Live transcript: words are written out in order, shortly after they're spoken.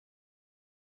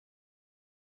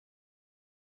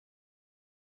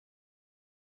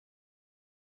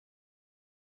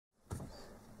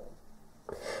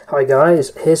Hi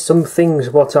guys, here's some things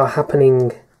what are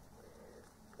happening.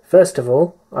 First of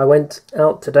all, I went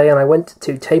out today and I went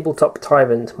to Tabletop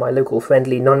Tyrant, my local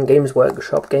friendly non-games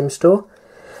workshop game store.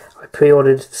 I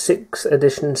pre-ordered 6th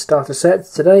edition starter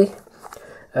sets today.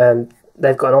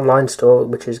 They've got an online store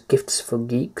which is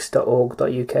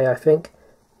giftsforgeeks.org.uk, I think.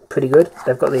 Pretty good.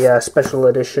 They've got the special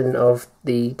edition of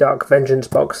the Dark Vengeance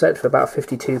box set for about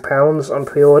 £52 on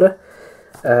pre-order.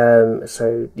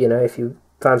 So, you know, if you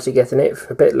fancy getting it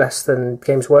for a bit less than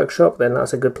Games Workshop, then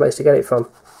that's a good place to get it from.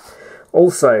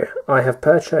 Also, I have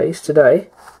purchased today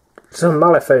some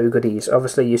Malifaux goodies.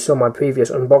 Obviously, you saw my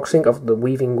previous unboxing of the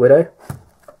Weaving Widow.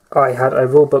 I had a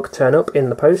rulebook turn up in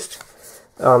the post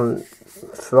on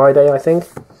Friday, I think.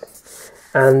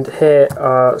 And here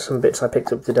are some bits I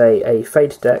picked up today. A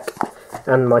Fate deck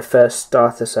and my first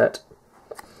starter set.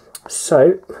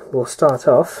 So, we'll start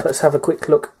off. Let's have a quick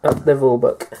look at the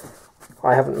rulebook.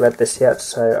 I haven't read this yet,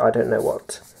 so I don't know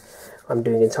what I'm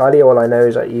doing entirely. All I know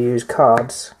is that you use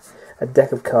cards, a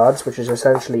deck of cards, which is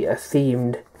essentially a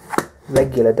themed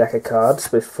regular deck of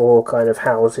cards with 4 kind of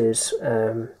houses,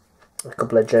 a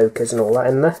couple of jokers and all that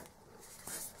in there.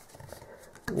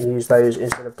 You use those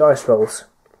instead of dice rolls.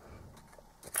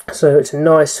 So it's a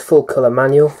nice full colour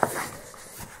manual.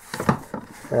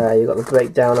 You've got the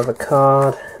breakdown of a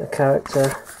card, a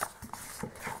character,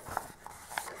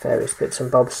 various bits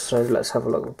and bobs, so let's have a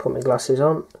look. I'll put my glasses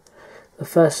on. The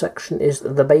first section is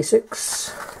the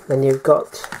basics. Then you've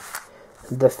got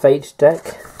the Fate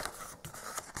deck,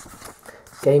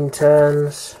 game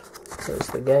turns,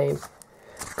 that's the game,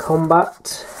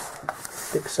 combat,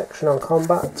 big section on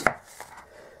combat,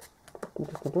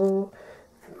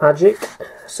 magic,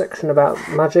 section about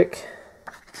magic,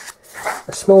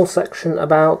 a small section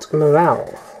about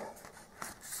morale.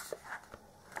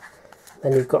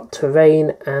 Then you've got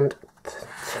terrain and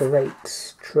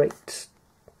traits,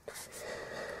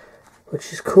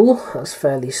 which is cool. That's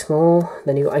fairly small.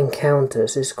 Then you've got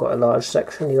encounters. This is quite a large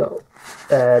section. You've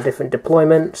got different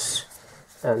deployments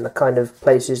and the kind of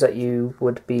places that you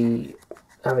would be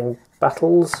having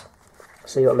battles.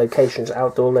 So you've got locations,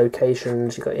 outdoor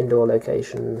locations, you've got indoor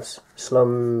locations,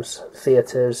 slums,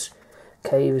 theatres,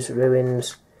 caves,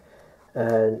 ruins,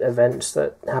 events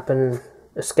that happen,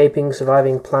 escaping,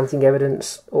 surviving, planting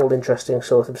evidence, all interesting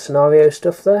sort of scenario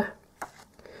stuff there.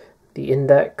 The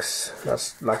index,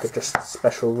 that's like a just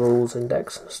special rules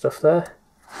index and stuff there.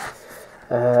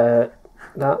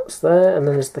 That's there, and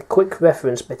then there's the quick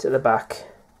reference bit at the back,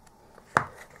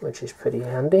 which is pretty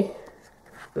handy.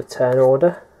 The turn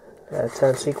order,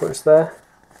 turn sequence there,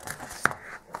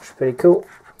 which is pretty cool.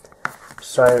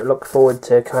 So look forward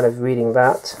to kind of reading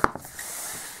that.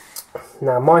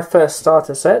 Now my first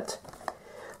starter set,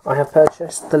 I have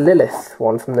purchased the Lilith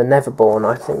one from the Neverborn.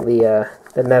 I think the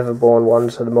Neverborn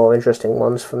ones are the more interesting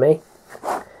ones for me.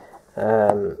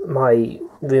 My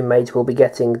roommate will be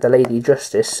getting the Lady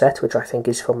Justice set, which I think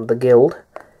is from the Guild.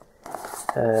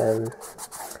 And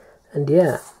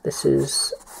yeah, this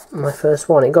is my first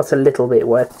one. It got a little bit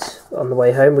wet on the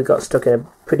way home. We got stuck in a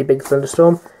pretty big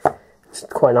thunderstorm. It's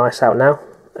quite nice out now.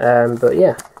 But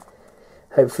yeah,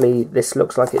 hopefully this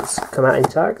looks like it's come out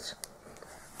intact.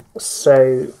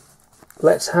 So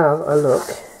let's have a look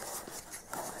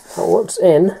at what's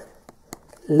in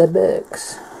the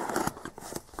box.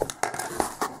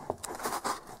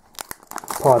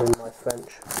 Pardon my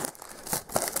French.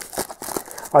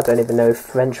 I don't even know if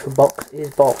French for box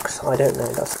is box. I don't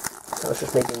know. That was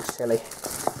just me being silly.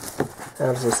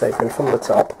 How does this open from the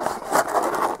top?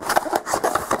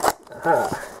 Aha.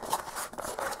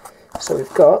 So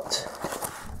we've got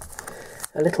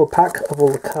a little pack of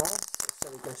all the cards, so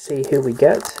we can see who we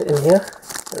get in here.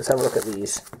 Let's have a look at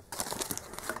these.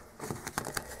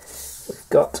 We've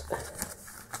got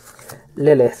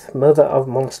Lilith, Mother of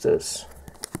Monsters.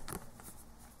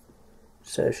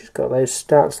 So she's got those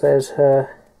stats. There's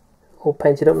her all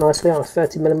painted up nicely on a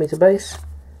 30mm base.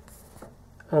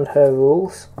 And her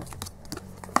rules.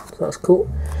 So that's cool.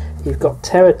 You've got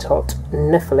Terratot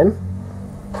Nephilim.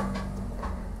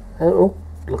 Oh,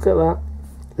 look at that.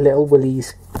 Little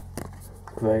willies.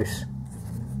 Gross.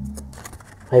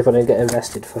 I hope I don't get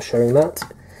arrested for showing that.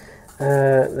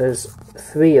 There's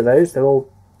 3 of those. They're all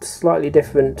slightly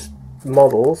different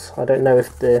models. I don't know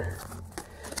if the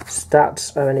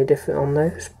stats are any different on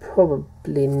those.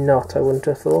 Probably not, I wouldn't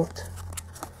have thought.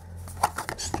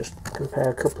 Let's just compare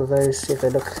a couple of those, see if they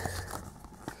look...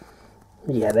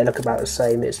 Yeah, they look about the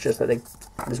same. It's just that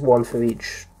there's one for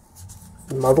each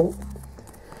model.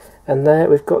 And there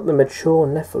we've got the mature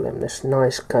Nephilim, this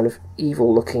nice kind of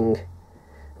evil looking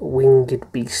winged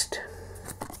beast.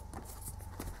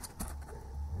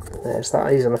 There's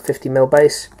that, he's on a 50mm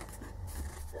base.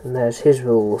 And there's his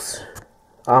rules.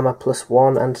 Armour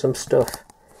 +1 and some stuff,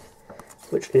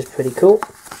 which is pretty cool.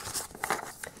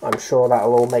 I'm sure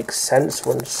that'll all make sense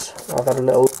once I've had a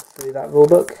little look through that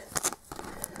rulebook.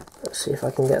 Let's see if I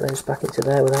can get those back into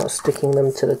there without sticking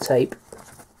them to the tape.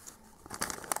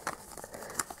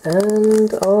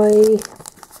 And I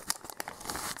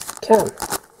can.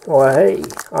 Oh hey,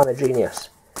 I'm a genius.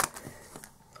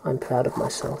 I'm proud of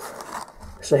myself.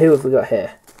 So who have we got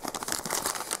here?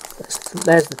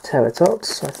 There's the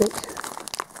Terratops, I think.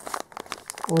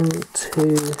 1,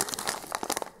 2...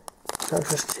 That's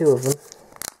just 2 of them.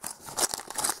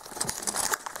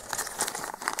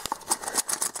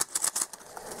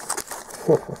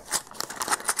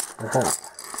 Aha.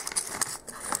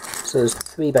 So there's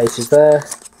 3 bases there,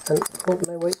 and oh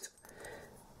no wait,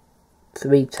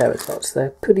 3 Terratops.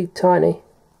 They're pretty tiny.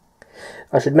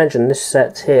 I should mention this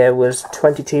set here was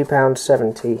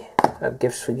 £22.70 at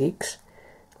Gifts for Geeks,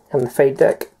 and the Fade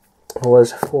deck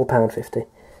was £4.50.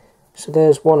 So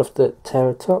there's one of the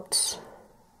Terratops.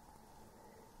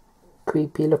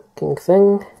 Creepy looking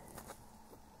thing.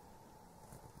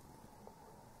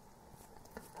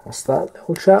 That's that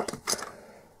little chap.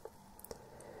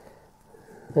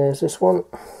 There's this one.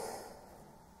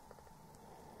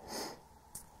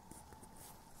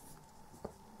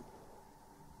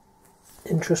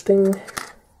 Interesting.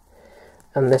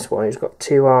 And this one, he's got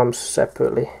 2 arms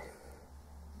separately.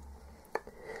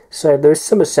 So there is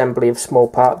some assembly of small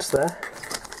parts there,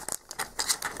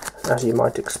 as you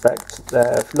might expect.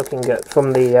 Looking at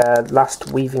from the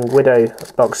last Weaving Widow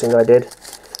boxing I did,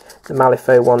 the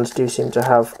Malifaux ones do seem to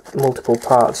have multiple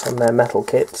parts on their metal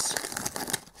kits.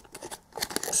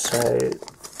 So,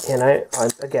 you know,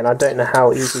 again, I don't know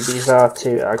how easy these are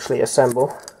to actually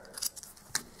assemble.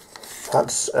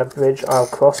 That's a bridge I'll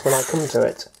cross when I come to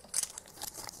it.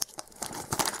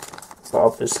 But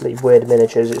obviously, Weird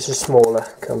Miniatures, it's a smaller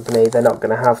company. They're not going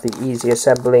to have the easy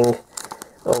assembling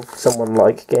of someone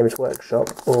like Games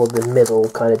Workshop, or the middle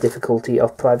kind of difficulty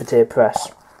of Privateer Press.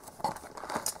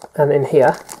 And in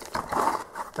here,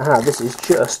 this is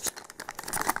just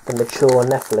the mature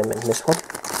Nephilim in this one.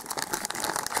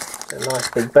 A nice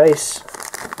big base,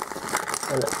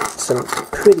 and some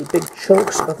pretty big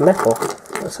chunks of metal.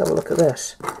 Let's have a look at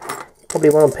this.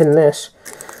 Probably want to pin this.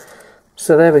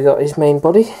 So there we got his main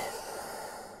body.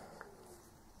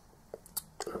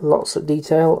 Lots of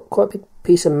detail. Quite a big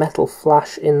piece of metal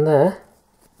flash in there.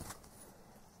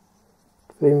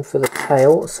 Room for the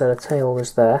tail, so the tail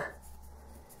was there.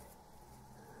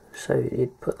 So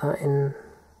you'd put that in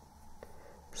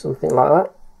something like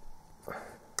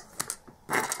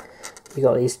that. You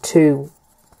got these 2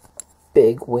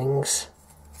 big wings.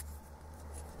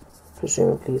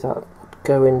 Presumably that would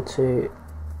go into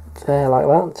there like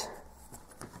that.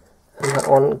 And that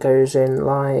one goes in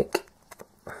like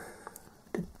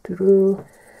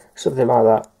something like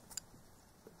that.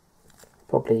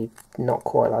 Probably not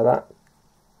quite like that,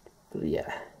 but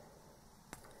yeah,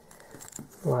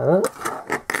 like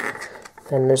that.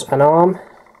 Then there's an arm.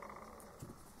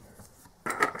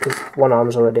 One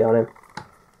arm's already on him.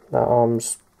 That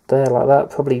arm's there like that,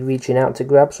 probably reaching out to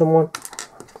grab someone.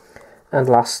 And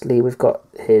lastly, we've got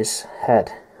his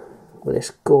head with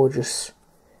this gorgeous,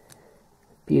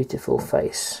 beautiful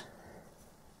face.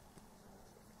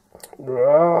 I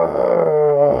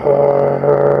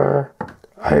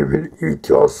will eat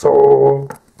your soul.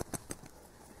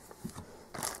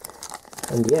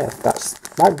 And yeah, that's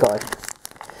that guy.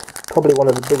 Probably one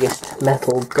of the biggest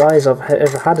metal guys I've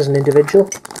ever had as an individual.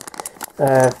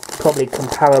 Probably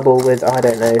comparable with, I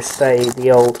don't know, say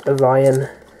the old Orion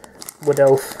Wood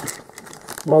Elf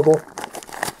model.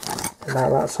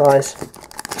 About that size.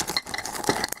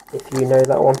 If you know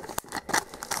that one.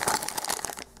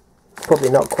 Probably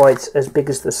not quite as big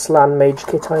as the Slan Mage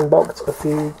kit I unboxed a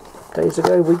few days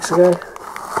ago, weeks ago.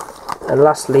 And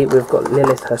lastly, we've got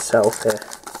Lilith herself here.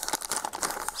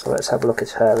 So let's have a look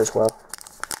at her as well.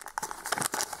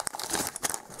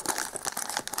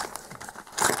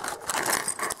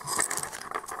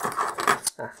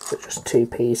 So just 2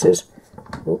 pieces.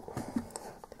 Ooh.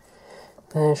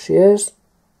 There she is.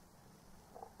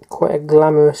 Quite a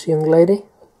glamorous young lady,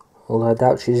 although I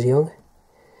doubt she's young.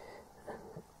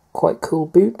 Quite cool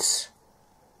boots,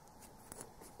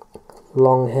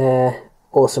 long hair,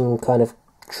 awesome kind of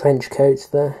trench coat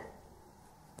there.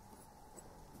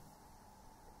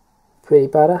 Pretty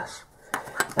badass.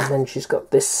 And then she's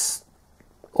got this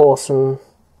awesome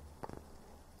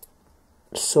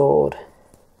sword.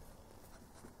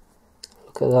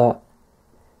 Look at that.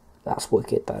 That's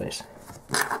wicked, that is.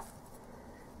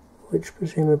 Which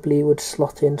presumably would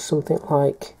slot in something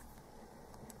like...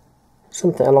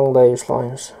 something along those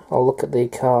lines. I'll look at the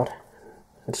card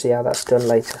and see how that's done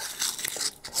later.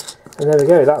 And there we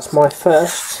go, that's my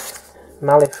first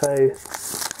Malifaux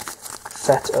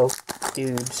set of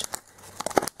dudes.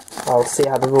 I'll see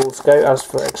how the rules go as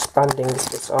for expanding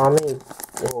this army,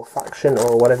 or faction,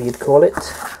 or whatever you'd call it.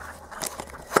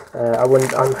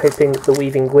 I'm hoping the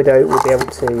Weaving Widow will be able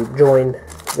to join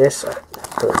this,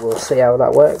 but we'll see how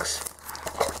that works.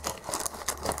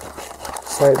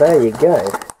 So there you go.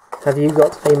 Have you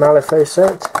got a Malifaux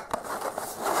set?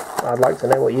 I'd like to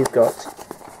know what you've got.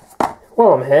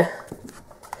 While I'm here,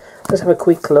 let's have a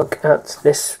quick look at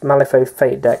this Malifaux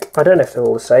Fate deck. I don't know if they're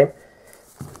all the same.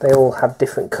 They all have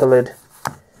different coloured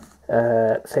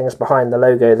things behind the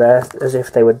logo there, as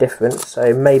if they were different,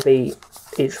 so maybe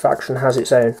each faction has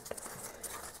its own.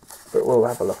 But we'll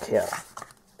have a look here.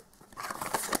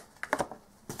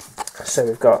 So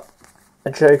we've got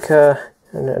a Joker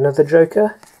and another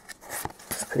Joker.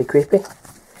 It's pretty creepy.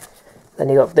 Then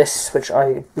you got this, which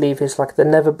I believe is like the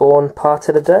Neverborn part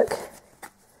of the deck.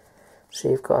 So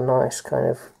you've got a nice kind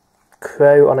of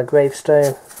crow on a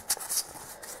gravestone.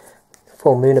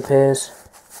 Full moon appears.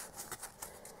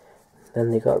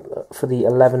 Then you got for the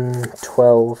 11,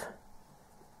 12,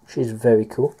 she's very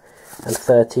cool, and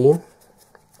 13.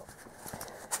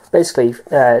 Basically,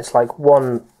 it's like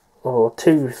 1 or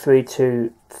 2, 3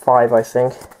 to 5, I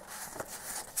think.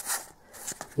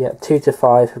 Yeah, 2 to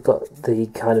 5 have got the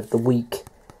kind of the weak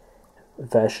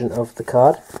version of the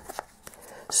card.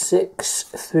 6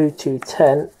 through to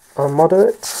 10 are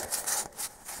moderate,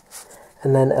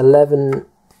 and then 11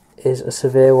 is a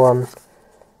severe one,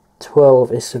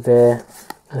 12 is severe,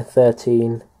 and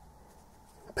 13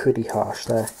 pretty harsh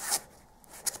there.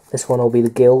 This one will be the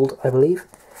guild, I believe.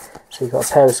 So you've got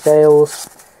a pair of scales,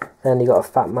 then you've got a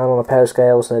fat man on a pair of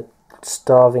scales and a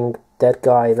starving dead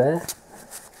guy there.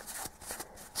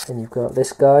 Then you've got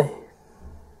this guy,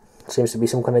 seems to be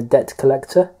some kind of debt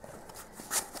collector.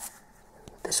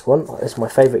 This one is my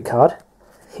favourite card.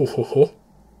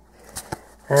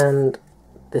 And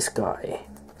this guy.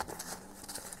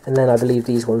 And then I believe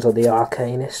these ones are the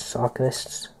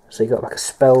arcanists. So you've got like a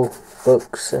spell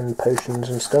books and potions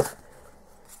and stuff.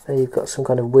 Then you've got some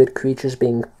kind of weird creatures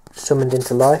being summoned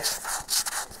into life.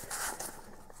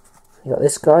 You got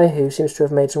this guy who seems to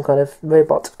have made some kind of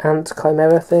robot ant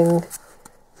chimera thing.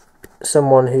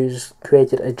 Someone who's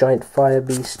created a giant fire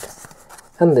beast.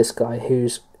 And this guy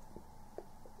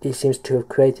he seems to have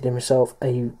created himself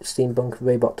a steampunk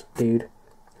robot dude.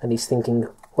 And he's thinking,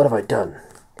 what have I done?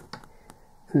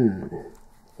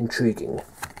 Intriguing.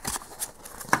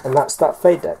 And that's that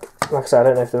Fate deck. Like I said, I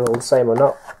don't know if they're all the same or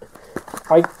not.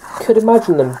 I could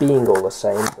imagine them being all the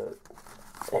same, but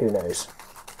who knows?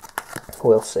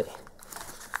 We'll see.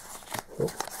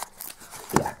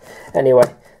 Yeah.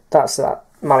 Anyway, that's that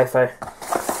Malifaux.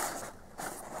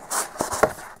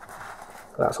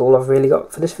 That's all I've really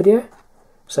got for this video.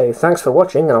 So thanks for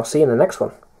watching, and I'll see you in the next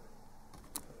one.